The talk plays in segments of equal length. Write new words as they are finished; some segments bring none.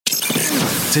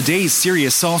Today's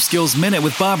Serious Soft Skills Minute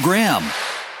with Bob Graham.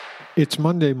 It's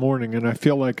Monday morning, and I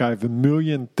feel like I have a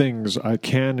million things I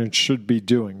can and should be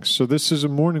doing. So this is a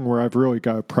morning where I've really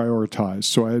got to prioritize.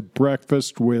 So I had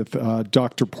breakfast with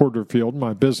Dr. Porterfield,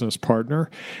 my business partner,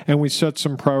 and we set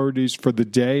some priorities for the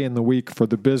day and the week for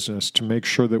the business to make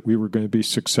sure that we were going to be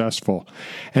successful.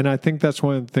 And I think that's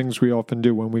one of the things we often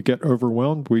do. When we get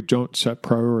overwhelmed, we don't set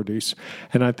priorities.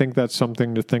 And I think that's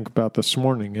something to think about this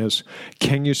morning is,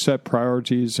 can you set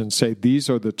priorities and say, these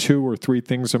are the 2 or 3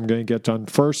 things I'm going to get done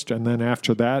first, and then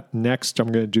after that, next,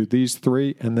 I'm going to do these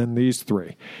 3 and then these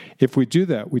 3. If we do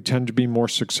that, we tend to be more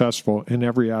successful in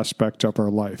every aspect of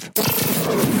our life.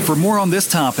 For more on this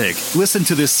topic, listen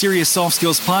to the Serious Soft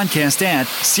Skills podcast at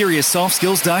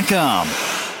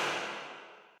SeriousSoftSkills.com.